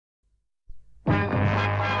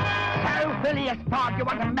Phileas Fogg, you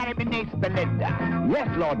want to marry my niece Belinda? Yes,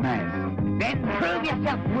 Lord Mayor. Then prove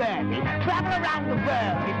yourself worthy. Travel around the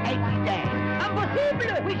world in 80 days.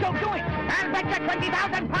 Impossible! We shall do it! I'll bet you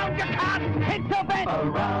 20,000 pounds you can't! It's a bet!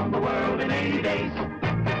 Around the world in 80 days.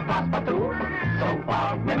 Passepartout, so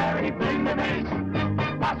far we marry Belinda Mays.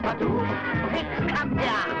 Passepartout. It's come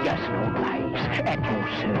down. Yes, Lord Mayor. At your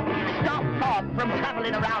service. Stop Fogg from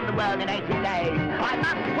traveling around the world in 80 days. I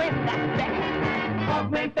must win that bet. Fogg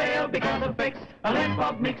may fail because of tricks, unless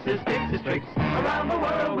Fogg mixes his tricks. Around the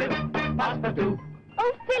world with Passepartout.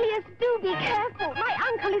 Oh, Phileas, do be careful. My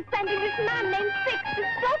uncle is sending this man named Fix to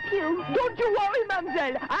stop you. Don't you worry,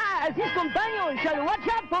 mademoiselle. I, as his companion, shall watch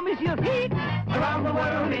out for Monsieur Fix. Around the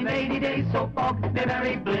world in 80 days, so Fogg may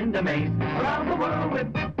marry Belinda Mays. Around the world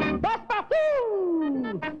with Passepartout!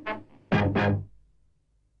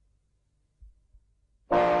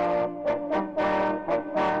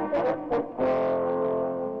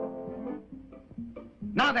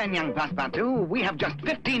 Now then, young Passepartout, we have just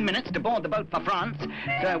 15 minutes to board the boat for France,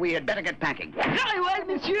 so we had better get packing. Very well,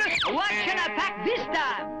 monsieur. What shall I pack this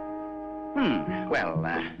time? Well,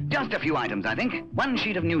 just a few items, I think. One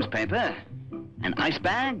sheet of newspaper, an ice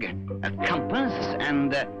bag, a compass,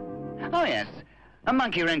 and, oh yes, a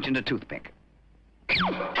monkey wrench and a toothpick.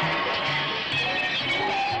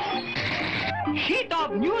 Sheet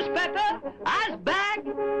of newspaper, ice bag,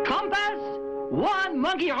 compass, one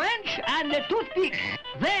monkey wrench, and a toothpick.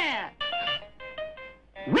 There.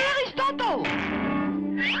 Where is Toto?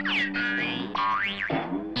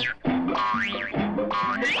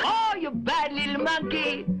 Oh, you bad little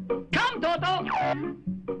monkey. Come, Toto.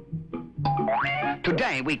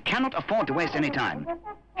 Today, we cannot afford to waste any time.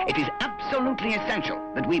 It is absolutely essential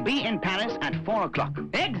that we be in Paris at 4 o'clock.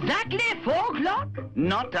 Exactly 4 o'clock?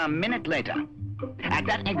 Not a minute later. At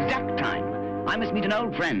that exact time, I must meet an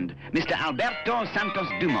old friend, Mr. Alberto Santos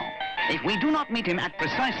Dumont. If we do not meet him at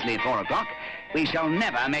precisely 4 o'clock, we shall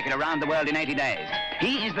never make it around the world in 80 days.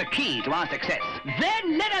 He is the key to our success.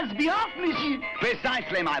 Then let us be off, monsieur.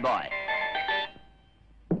 Precisely, my boy.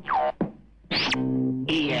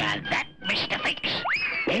 Hear that, Mr. Fix?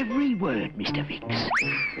 Every word, Mr. Fix.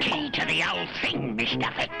 Key to the whole thing,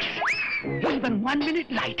 Mr. Fix. Even 1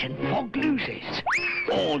 minute late and Fogg loses.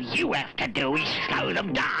 All you have to do is slow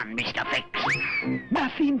them down, Mr. Fix.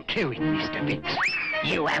 Nothing to it, Mr. Fix.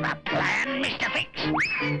 You have a plan, Mr. Fix?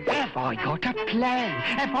 Have I got a plan?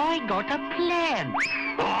 Have I got a plan?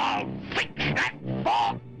 I'll fix that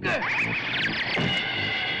Fogg!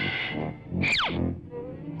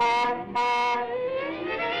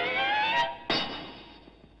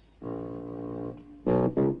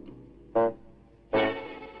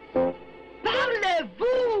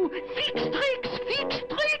 Parlez-vous! Fix tricks!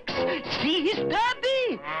 See his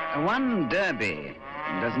derby! One derby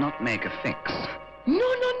does not make a fix. No!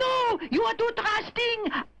 You are too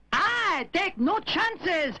trusting. I take no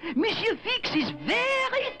chances. Monsieur Fix is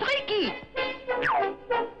very tricky.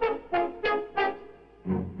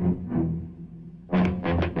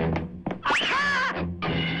 Aha!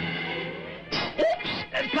 Oops!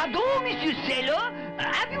 Pardon, Monsieur Sailor.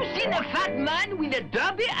 Have you seen a fat man with a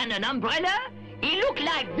derby and an umbrella? He looked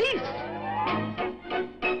like this.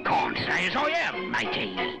 Can't say as I am,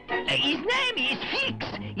 matey. His name is Fix.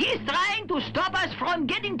 He's trying to stop us from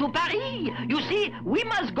getting to Paris. You see, we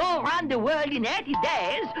must go around the world in 80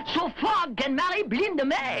 days so Fogg can marry Belinda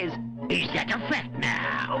Mays. Is that a fact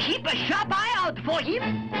now? Keep a sharp eye out for him.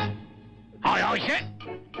 Aye, sir.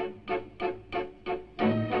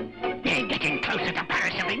 They're getting closer to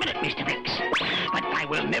Paris every minute, Mr. Fix. But they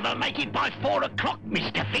will never make it by 4 o'clock,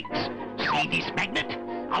 Mr. Fix. See this magnet?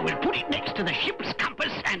 I will put it next to the ship's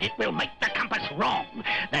compass and it will make the compass wrong.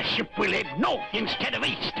 The ship will head north instead of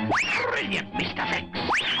east. Brilliant, Mr. Fix.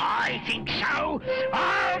 I think so.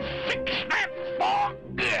 I'll fix that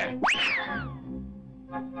Fogg.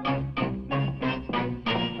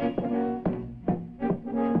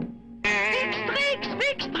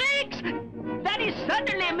 Fix tricks! That is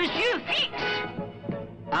suddenly Monsieur Fix.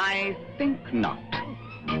 I think not.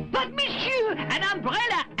 But monsieur, an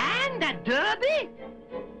umbrella and a derby?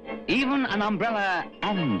 Even an umbrella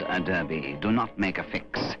and a derby do not make a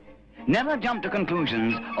fix. Never jump to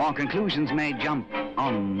conclusions, or conclusions may jump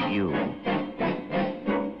on you.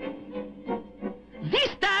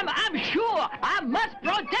 This time I'm sure I must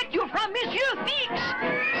protect you from Monsieur Fix.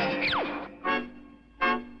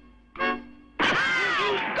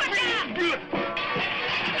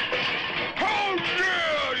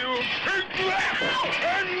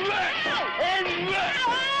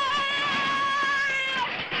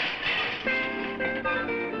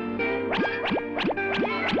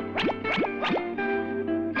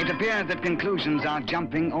 It appears that conclusions are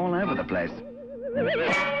jumping all over the place.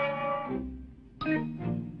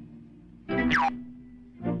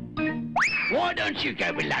 Why don't you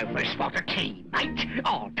go below for a spot of tea, mate?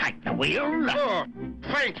 I'll take the wheel. Oh,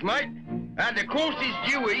 thanks, mate. The course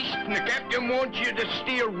is due east, and the captain wants you to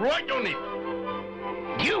steer right on it.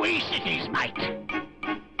 Due east it is, mate.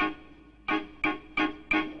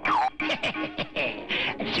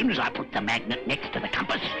 As soon as I put the magnet next to the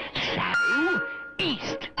compass, so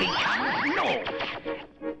east becomes north.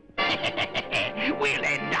 We'll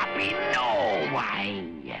end up in Norway.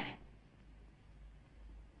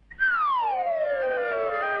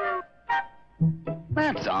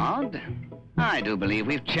 That's odd. I do believe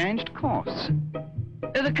we've changed course.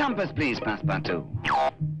 The compass, please, Passepartout.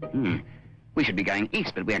 We should be going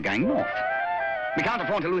east, but we're going north. We can't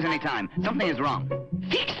afford to lose any time. Something is wrong.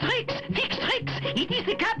 Fix tricks! Fix tricks! It is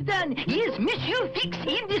the captain! He is Monsieur Fix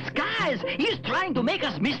in disguise! He is trying to make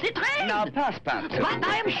us miss the train! Now, Passepartout. But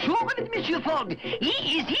I am sure of it, Monsieur Fogg!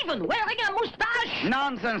 He is even wearing a moustache!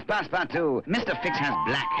 Nonsense, Passepartout. Mr. Fix has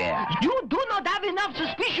black hair. You do not have enough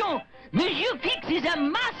suspicion! Monsieur Fix is a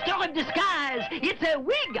master of disguise! It's a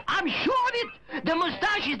wig, I'm sure of it! The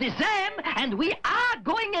moustache is the same, and we are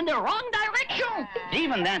going in the wrong direction!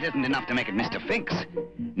 Even that isn't enough to make it Mr. Fix.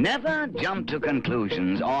 Never jump to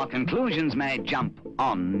conclusions, or conclusions may jump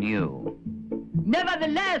on you.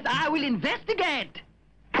 Nevertheless, I will investigate!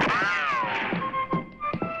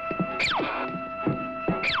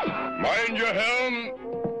 Mind your helm.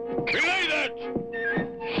 Belay that!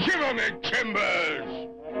 Shiver me timbers!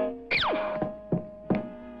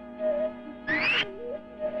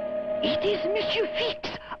 It is Monsieur Fix.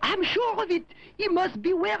 I'm sure of it. He must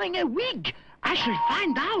be wearing a wig. I shall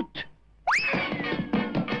find out.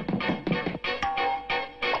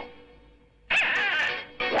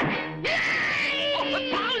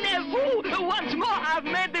 Parlez-vous! Once more, I've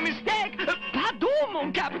made the mistake. Pardon,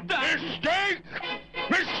 mon capitaine. Mistake!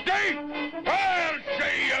 Mistake! I'll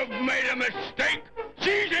say you've made a mistake!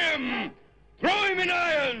 Seize him! Throw him in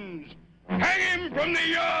irons! Hang him from the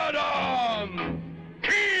yard arm!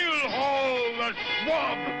 Keel-haul the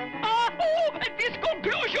swab! Oh, this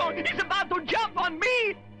conclusion is about to jump on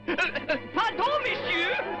me! Pardon,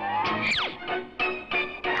 monsieur!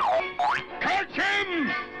 Catch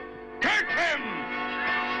him! Catch him!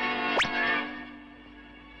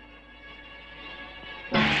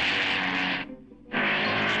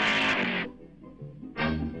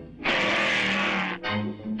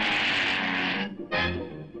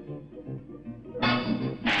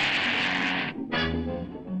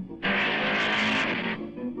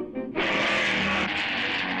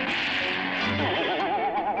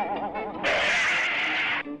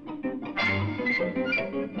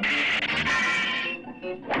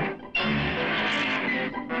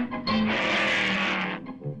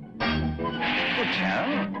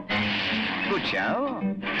 Good show.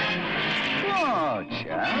 Good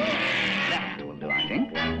show. That will do, I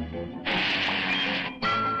think.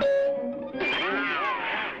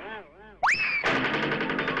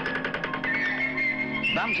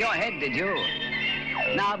 Bumped your head, did you?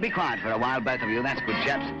 Now, be quiet for a while, both of you. That's good,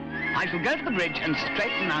 chaps. I shall go to the bridge and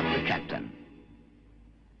straighten out the captain.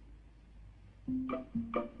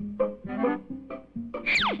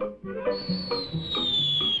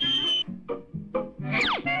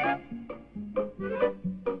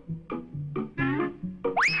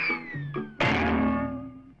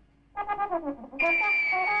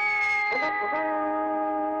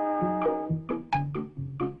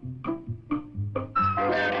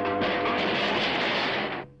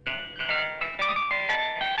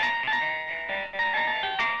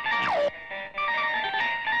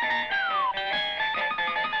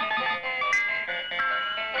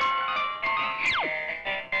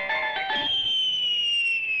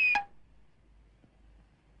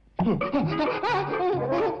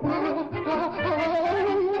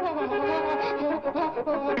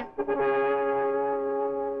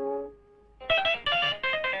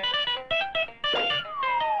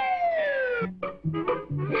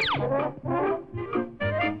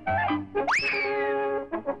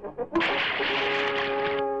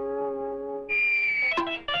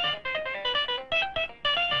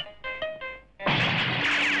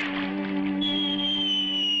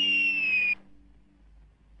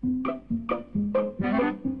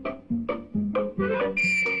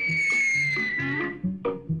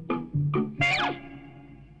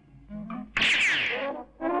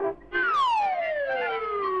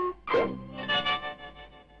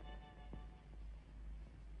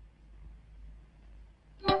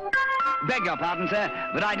 beg your pardon, sir,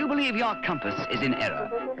 but I do believe your compass is in error.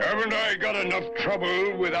 Haven't I got enough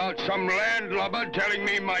trouble without some landlubber telling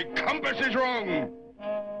me my compass is wrong?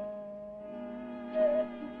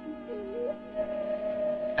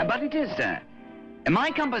 But it is, sir.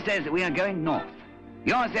 My compass says that we are going north.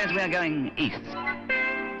 Yours says we are going east.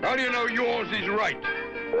 How do you know yours is right?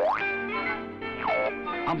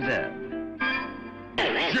 Observe.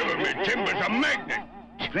 Shiver me timbers, a magnet!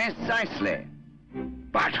 Precisely.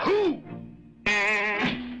 But who?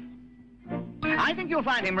 I think you'll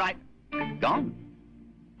find him right. Gone.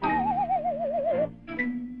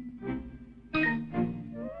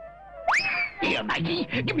 Here, matey,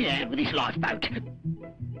 give me a hand with this lifeboat.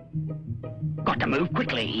 Got to move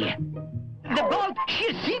quickly. The boat,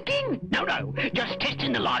 she's sinking? No, just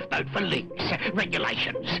testing the lifeboat for leaks,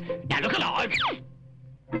 regulations. Now look alive.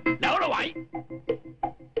 Lower away.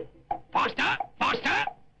 Faster.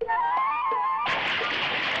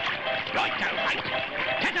 Right, mate.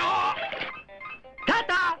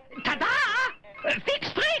 Ta-da! Ta-da!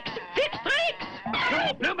 Fix tricks!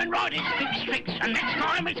 You're bloomin' right, it's fix tricks, and next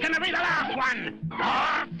time it's gonna be the last one.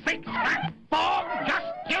 I'll fix that Fogg, just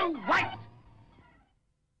you wait.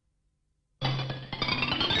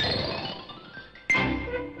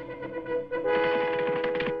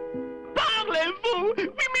 Parlez-vous! We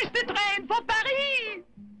missed the train for Paris!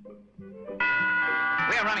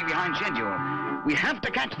 We are running behind schedule. We have to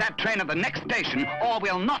catch that train at the next station, or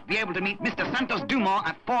we'll not be able to meet Mr. Santos Dumont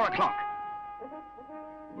at 4 o'clock.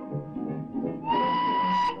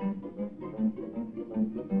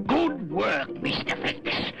 Good work, Mr.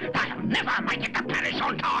 Fix. I'll never make it to Paris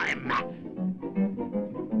on time.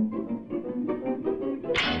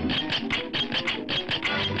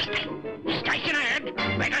 Station ahead.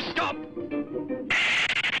 Better stop.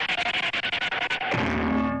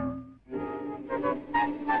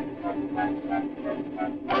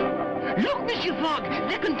 Look, Monsieur Fogg,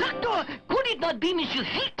 the conductor. Could it not be Monsieur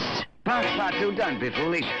Fix? Passepartout, don't be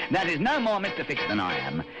foolish. That is no more Mr. Fix than I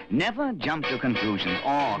am. Never jump to conclusions,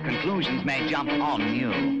 or conclusions may jump on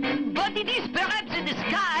you. But it is perhaps a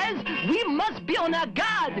disguise. We must be on our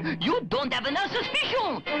guard. You don't have enough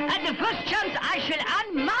suspicion. At the first chance, I shall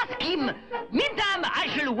unmask him. Meantime, I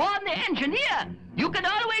shall warn the engineer. You can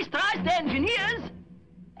always trust the engineers.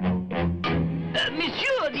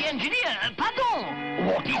 Monsieur, the engineer, pardon.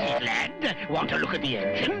 What is it, lad? Want to look at the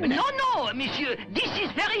engine? No, monsieur. This is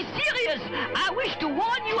very serious. I wish to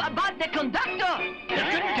warn you about the conductor. The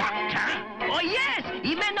conductor? Oh, yes.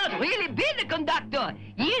 He may not really be the conductor.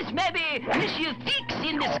 He is maybe Monsieur Fix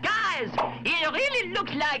in disguise. He really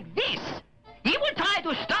looks like this. He will try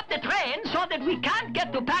to stop the train so that we can't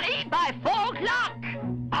get to Paris by 4 o'clock.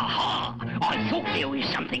 Aha! I thought there was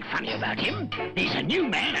something funny about him. He's a new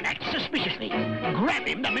man and acts suspiciously. Grab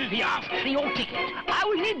him the minute he asks for your ticket. I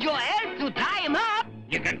will need your help to tie him up.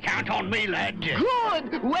 You can count on me, lad.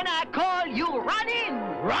 Good. When I call, you run in.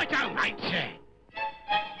 Righto, mate.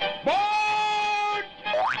 Board!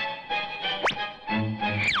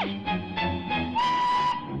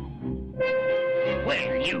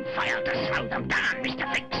 Well, you failed to slow them down,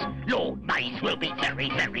 Mr. Fix. Lord Mays will be very,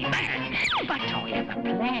 very mad. But I have a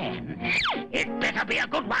plan. It better be a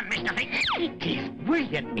good one, Mr. Fix. It is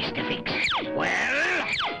brilliant, Mr. Fix. Well,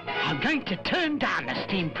 I'm going to turn down the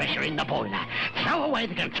steam pressure in the boiler, throw away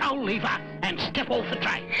the control lever, and step off the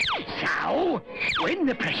train. So, when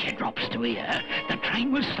the pressure drops to here, the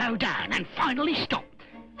train will slow down and finally stop.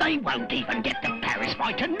 They won't even get to Paris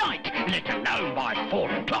by tonight, let alone by 4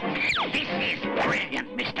 o'clock. This is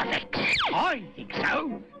brilliant, Mr. Fix. I think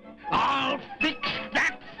so. I'll fix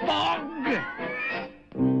that Fogg.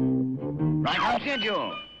 Right on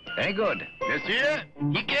schedule. Very good. Monsieur,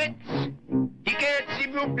 tickets,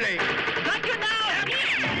 s'il vous plaît. Got you now.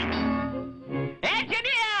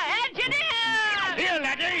 Engineer! Here,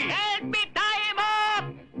 laddie. Help me tie him up.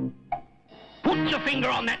 Put your finger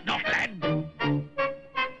on that knot, lad.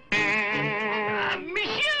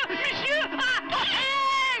 Monsieur!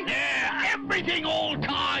 Hey! There, everything all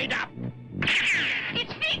tied up.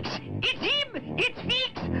 It's Fix! It's him! It's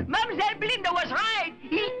Fix! Mademoiselle Belinda was right!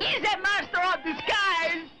 He is a master of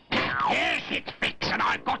disguise! Yes, it's Fix, and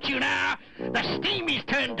I've got you now. The steam is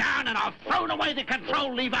turned down, and I've thrown away the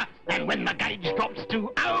control lever, and when the gauge drops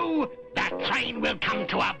to O, that train will come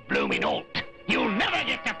to a blooming halt. You'll never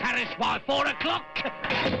get to Paris by 4 o'clock.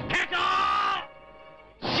 Ta-ta!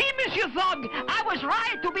 See, Monsieur Fogg, I was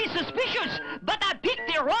right to be suspicious, but I picked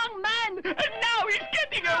the wrong man, and now he's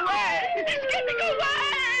getting away! He's getting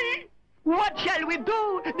away! What shall we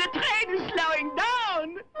do? The train is slowing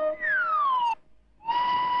down!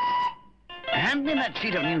 Hand me that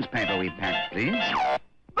sheet of newspaper we packed, please.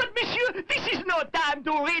 But, monsieur, this is no time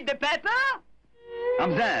want to read the paper?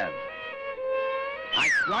 Observe. I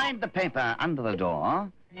slide the paper under the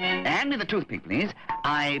door. Hand me the toothpick, please.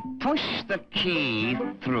 I push the key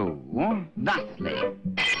through, thusly.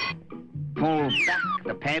 Pull back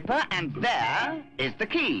the paper, and there is the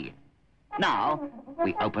key. Now,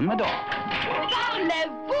 we open the door.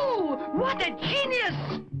 Parlez-vous! What a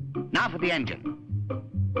genius! Now for the engine.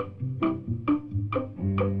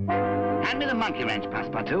 Hand me the monkey wrench,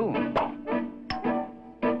 Passepartout.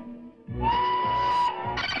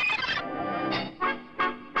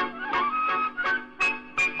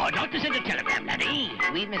 I'd like to send a telegram, laddie.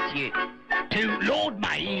 Oui, monsieur. To Lord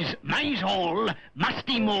Mays, Mays Hall,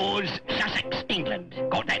 Musty Moors, Sussex, England.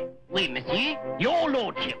 Got that? Oui, monsieur. Your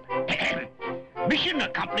lordship. Mission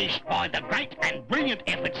accomplished by the great and brilliant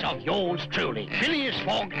efforts of yours truly. Phileas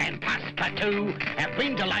Fogg and Passepartout have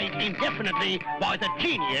been delayed indefinitely by the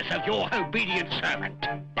genius of your obedient servant.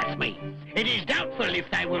 That's me. It is doubtful if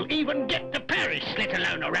they will even get to Paris, let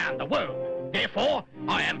alone around the world. Therefore,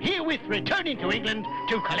 I am herewith returning to England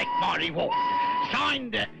to collect my reward.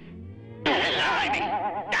 Signed,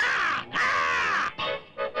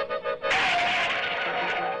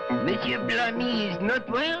 Monsieur Blamy is not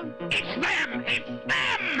well? It's them! It's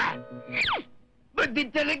them! But the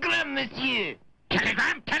telegram, monsieur.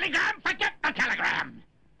 Telegram! Telegram! Forget the telegram!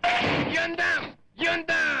 Gendarme!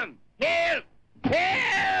 Gendarme! Help!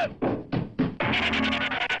 Help!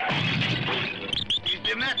 What's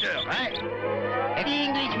the matter, eh? The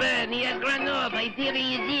Englishman, he has run off. I fear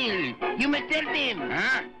he is ill. You must help him.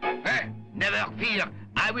 Huh? Never fear.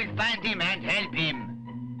 I will find him and help him.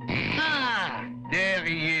 Ah! There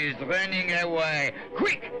he is, running away.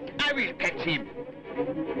 Quick! I will catch him.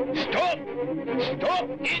 Stop! Stop!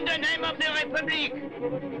 In the name of the Republic!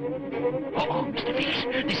 Oh, Mr. Fix,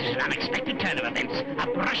 this is an unexpected turn of events. A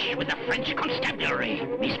brush with the French constabulary.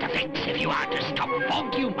 Mr. Fix, if you are to stop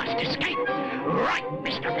Fogg, you must escape. Right,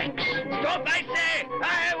 Mr. Fix. Stop, I say!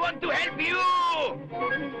 I want to help you!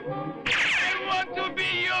 I want to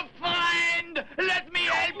be your friend! Let me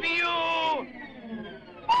help you!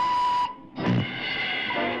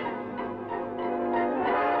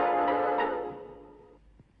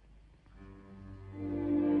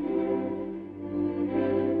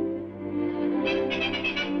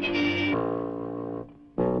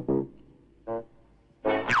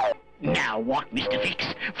 Now what, Mr. Fix?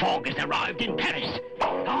 Fogg has arrived in Paris.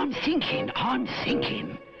 I'm thinking.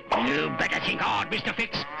 You better think hard, Mr.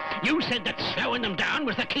 Fix. You said that slowing them down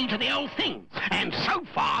was the key to the whole thing. And so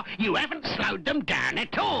far, you haven't slowed them down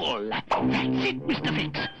at all. That's it, Mr.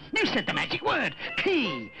 Fix. You said the magic word.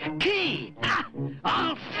 Key. Key. Ah,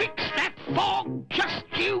 I'll fix that Fogg. Just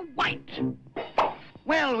you wait.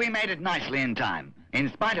 Well, we made it nicely in time, in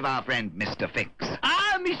spite of our friend Mr. Fix.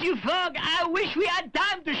 Ah, Monsieur Fogg, I wish we had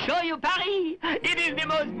time to show you Paris. It is the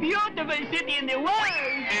most beautiful city in the world.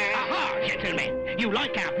 Aha, gentlemen. You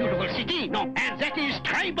like our beautiful city, no? And that is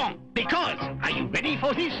très bon. Because, are you ready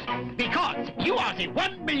for this? Because you are the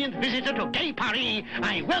 1 millionth visitor to Gay Paris,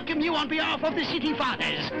 I welcome you on behalf of the city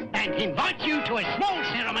fathers and invite you to a small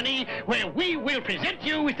ceremony where we will present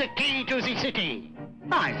you with the key to the city.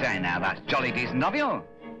 I say now, that's jolly decent of you.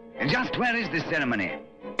 Just where is this ceremony?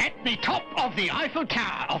 At the top of the Eiffel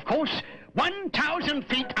Tower, of course, 1,000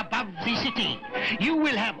 feet above the city. You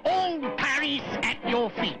will have all Paris at your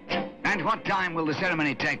feet. And what time will the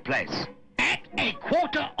ceremony take place? At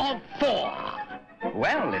 4:15.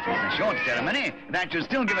 Well, if it's a short ceremony, that should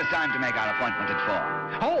still give us time to make our appointment at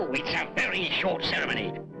 4. Oh, it's a very short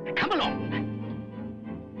ceremony. Come along.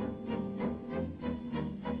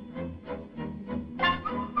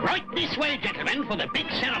 Right this way, gentlemen, for the big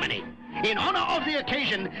ceremony. In honor of the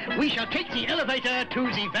occasion, we shall take the elevator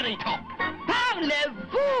to the very top.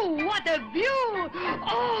 Parlez-vous! What a view!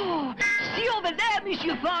 Oh, see over there,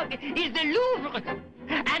 Monsieur Fogg, is the Louvre.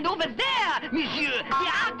 And over there, Monsieur,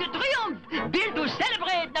 the Arc de Triomphe, built to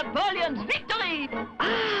celebrate Napoleon's victory.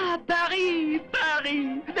 Ah, Paris,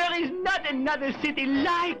 Paris. There is not another city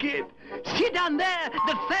like it. See down there,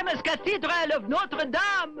 the famous Cathedral of Notre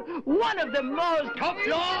Dame, one of the most... Top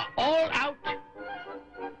floor, all out.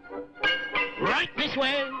 Right this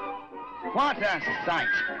way. What a sight.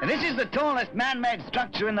 This is the tallest man-made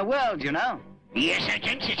structure in the world, you know. Yes, sir,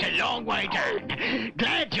 gents, it's a long way down.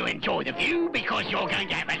 Glad you enjoy the view, because you're going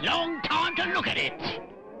to have a long time to look at it.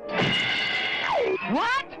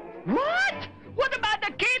 What? What? What about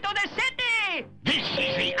the key to the city? This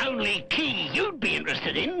is the only key you'd be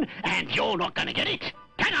interested in, and you're not going to get it.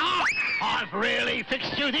 Can I? I've really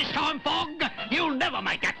fixed you this time, Fogg. You'll never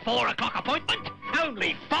make that 4 o'clock appointment.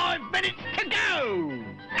 Only 5 minutes to go.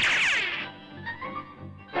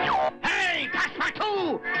 Hey,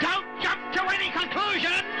 Passepartout! Don't jump to any conclusion!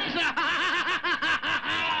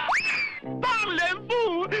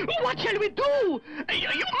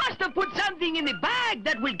 in the bag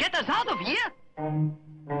that will get us out of here.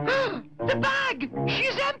 The bag!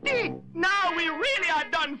 She's empty! Now we really are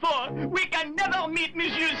done for. We can never meet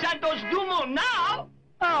Monsieur Santos Dumont now.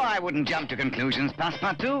 Oh, I wouldn't jump to conclusions,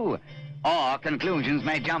 Passepartout. Or conclusions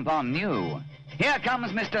may jump on you. Here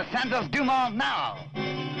comes Mr. Santos Dumont now.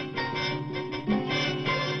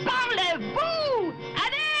 Parlez-vous!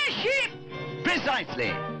 An airship!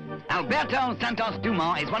 Precisely. Alberto Santos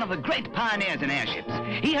Dumont is one of the great pioneers in airships.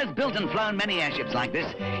 He has built and flown many airships like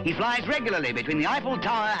this. He flies regularly between the Eiffel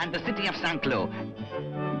Tower and the city of St. Cloud.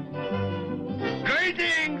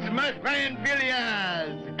 Greetings, my friend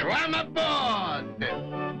Phileas. Climb aboard.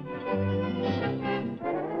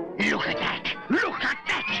 Look at that! Look at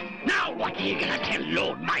that! Now what are you going to tell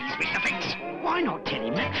Lord Mays, Mr. Fix? Why not tell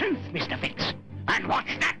him the truth, Mr. Fix? And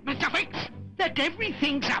what's that, Mr. Fix? That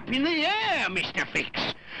everything's up in the air, Mr. Fix.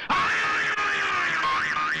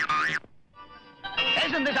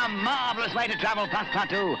 Isn't this a marvelous way to travel,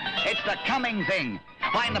 Passepartout? It's the coming thing.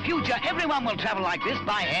 Why, in the future, everyone will travel like this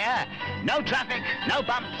by air. No traffic, no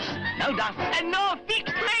bumps, no dust. And no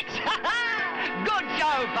fixed brakes! Good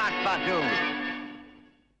show, Passepartout.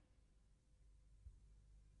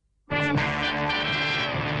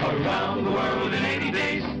 Around the world in 80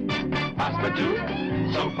 days,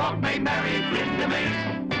 Passepartout, so Fogg may marry Glinda Mays.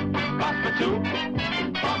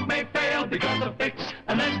 Passepartout, Fogg may fail because of Fix,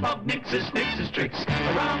 unless Fogg nixes tricks.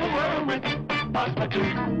 Around the world with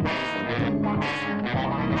Passepartout.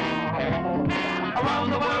 Around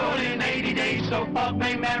the world in 80 days, so Fogg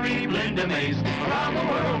may marry Glinda Mays. Around the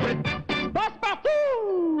world with